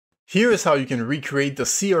Here is how you can recreate the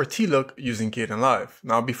CRT look using Kdenlive.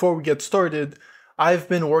 Now before we get started, I've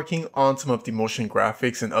been working on some of the motion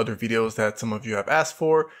graphics and other videos that some of you have asked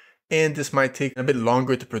for, and this might take a bit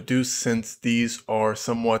longer to produce since these are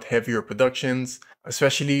somewhat heavier productions,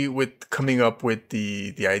 especially with coming up with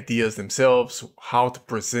the ideas themselves, how to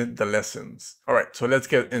present the lessons. Alright, so let's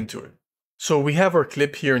get into it. So we have our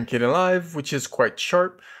clip here in Kdenlive, which is quite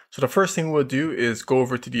sharp. So the first thing we'll do is go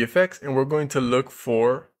over to the effects and we're going to look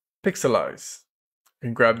for Pixelize.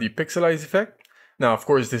 And grab the Pixelize effect. Now, of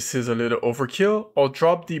course, this is a little overkill. I'll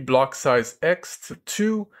drop the block size X to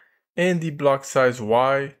 2 and the block size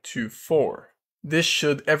Y to 4. This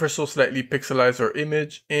should ever so slightly pixelize our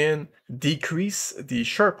image and decrease the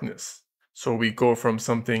sharpness. So we go from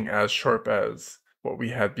something as sharp as what we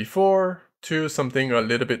had before to something a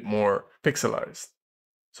little bit more pixelized.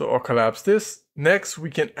 So I'll collapse this. Next,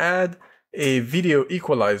 we can add a video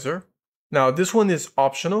equalizer. Now this one is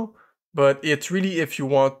optional, but it's really if you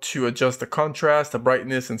want to adjust the contrast, the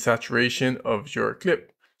brightness, and saturation of your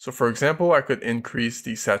clip. So for example, I could increase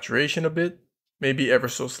the saturation a bit, maybe ever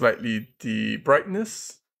so slightly the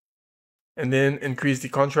brightness, and then increase the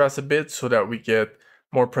contrast a bit so that we get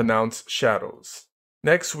more pronounced shadows.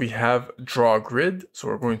 Next, we have draw grid. So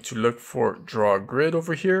we're going to look for draw grid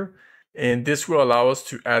over here, and this will allow us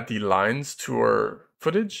to add the lines to our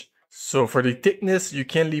footage. So for the thickness, you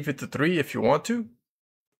can leave it to 3 if you want to.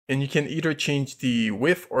 And you can either change the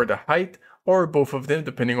width or the height or both of them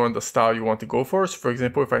depending on the style you want to go for. So for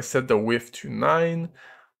example, if I set the width to 9,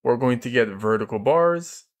 we're going to get vertical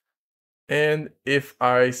bars. And if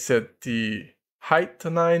I set the height to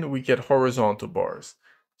 9, we get horizontal bars.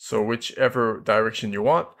 So whichever direction you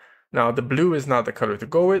want. Now the blue is not the color to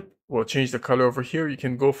go with. We'll change the color over here. You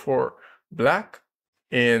can go for black.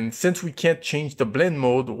 And since we can't change the blend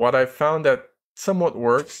mode, what I found that somewhat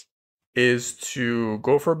works is to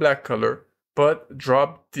go for black color, but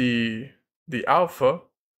drop the alpha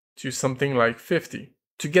to something like 50.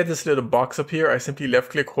 To get this little box up here, I simply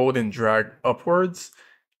left click, hold, and drag upwards,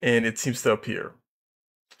 and it seems to appear.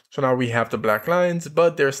 So now we have the black lines,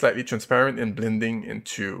 but they're slightly transparent and blending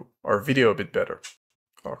into our video a bit better.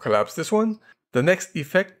 I'll collapse this one. The next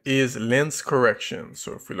effect is Lesns Correction.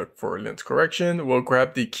 So if we look for Lesns Correction, we'll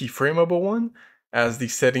grab the keyframeable one as the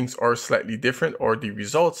settings are slightly different or the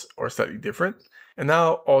results are slightly different. And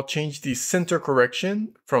now I'll change the center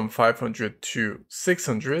correction from 500 to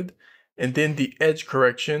 600 and then the edge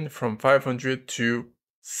correction from 500 to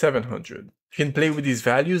 700. You can play with these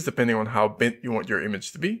values depending on how bent you want your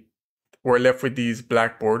image to be. We're left with these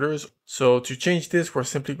black borders. So to change this, we're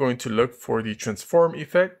simply going to look for the transform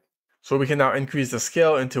effect. So we can now increase the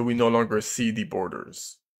scale until we no longer see the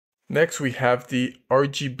borders. Next, we have the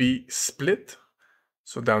RGB Split.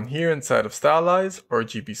 So down here inside of Stylize,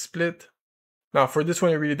 RGB Split. Now for this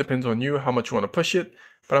one, it really depends on you how much you want to push it,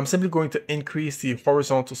 but I'm simply going to increase the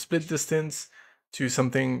horizontal split distance to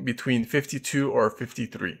something between 52 or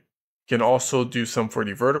 53. You can also do some for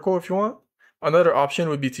the vertical if you want. Another option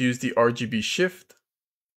would be to use the RGB Shift,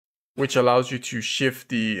 which allows you to shift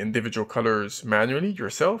the individual colors manually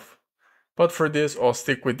yourself. But for this, I'll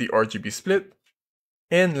stick with the RGB Split.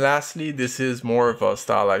 And lastly, this is more of a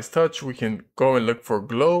stylized touch. We can go and look for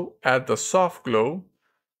glow, add the soft glow.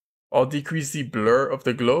 I'll decrease the blur of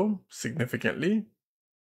the glow significantly.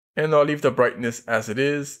 And I'll leave the brightness as it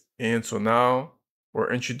is. And so now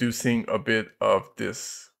we're introducing a bit of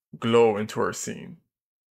this glow into our scene.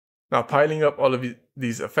 Now piling up all of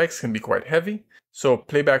these effects can be quite heavy. So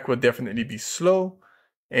playback will definitely be slow.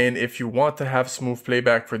 And if you want to have smooth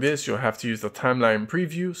playback for this, you'll have to use the timeline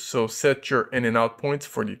preview. So set your in and out points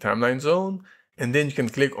for the timeline zone. And then you can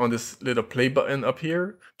click on this little play button up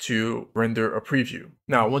here to render a preview.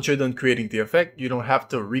 Now, once you're done creating the effect, you don't have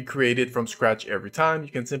to recreate it from scratch every time. You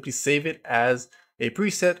can simply save it as a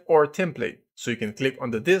preset or a template. So you can click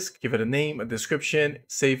on the disk, give it a name, a description,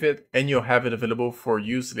 save it, and you'll have it available for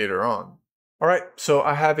use later on. Alright, so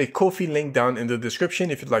I have a Ko-fi link down in the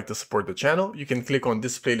description if you'd like to support the channel. You can click on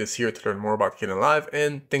this playlist here to learn more about Kdenlive,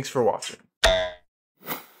 and thanks for watching.